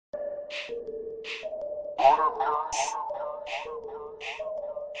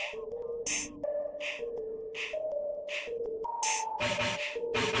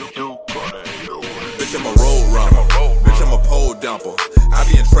Bitch, I'm a road runner. Bitch, I'm a pole dumper. I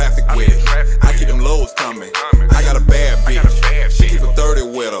be in traffic with it. I keep them loads coming. I got a bad bitch. She keep a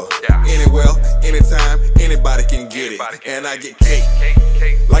 30 with her. Anywhere, anytime, anybody can get it. And I get cake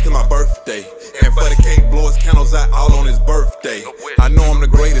like it's my birthday. And for the cake, blow his candles out all on his birthday. I know I'm the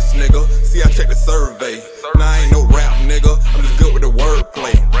greatest nigga. See, I checked the survey. Now I ain't no rap nigga. I'm just good with the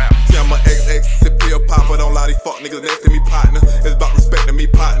wordplay. See, I'm a XX pill popper. Don't lie, these fuck niggas next to me, partner. It's about respecting me,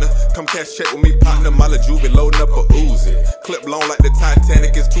 partner. Come cash check with me, partner. My little juvie loading up a Uzi. Clip blown like the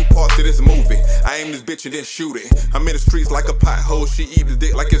Titanic. It's 2 parts to this movie. I aim this bitch and then shoot it. I'm in the streets like a pothole. She eat the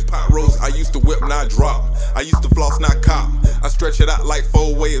dick like it's pot roast. I used to whip, now I drop. I used to floss, not cop. I stretch it out like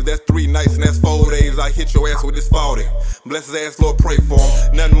 4 waves. That's 3 nights and that's 4 days. I hit your ass with this 40. Bless his ass, Lord, pray for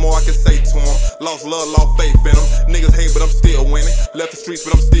him. Nothing more I can say to him. Lost love, lost faith in him. Niggas hate, but I'm still winning. Left the streets,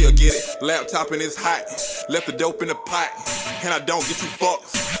 but I'm still get it. Laptop in his hot. Left the dope in the pot. And I don't get you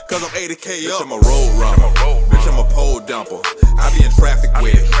fucks, cause I'm 80K up. Bitch, I'm a road runner. Bitch, I'm a pole dumper. I be in traffic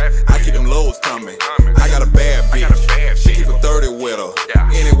with it. I keep them loads coming. I got a bad bitch. She keep a 30 with her.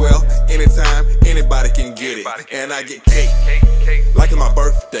 Anywhere, anytime, anybody can get it. And I get cake like it's my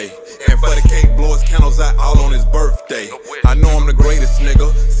birthday. And for the cake, blow his candles out all on his birthday. I know I'm the greatest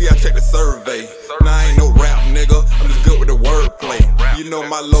nigga. See, I checked the survey. Now I ain't no rap nigga. I'm just good with the wordplay. You know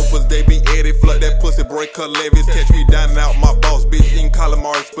my loafers, they be Eddie. Flood that pussy, break her levies. Catch me down and out my boss, bitch, eating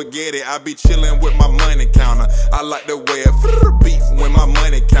calamari spaghetti. I be chillin' with my money counter. I like the way it beat when my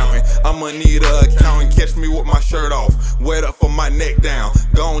money counting. I'ma need a accountant. Catch me with my shirt off, wet up from my neck down.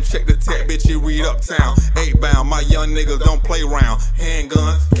 Go on, check the tech, bitch, you read uptown. 8 bound, my young niggas don't play round.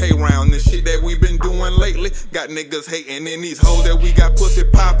 Handguns, K-round, this shit that we been doing lately. Got niggas hating in these hoes that we got pussy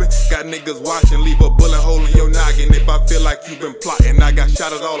popping. Got niggas watching, leave a bullet hole in your noggin. If I feel like you been plotting, I got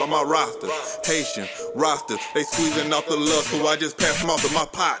shot at all on my roster. Haitian, roster, they squeezing off the love, so I just pass them off to my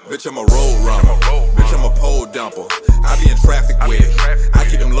pot. Bitch, I'm a road runner. Bitch, I'm a pole dumper. I be in traffic with it. I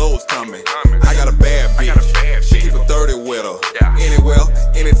keep them loads coming. I got a bad bitch. She keep a 30 with her. Anywhere,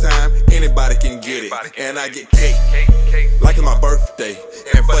 anytime, anybody can get it. And I get cake like it's my birthday.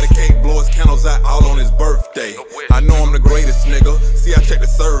 And for the cake, blow his candles out all on his birthday. I know I'm the greatest nigga. See, I checked the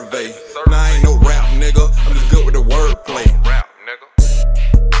survey. Now I ain't no rap nigga. I'm just good with the wordplay.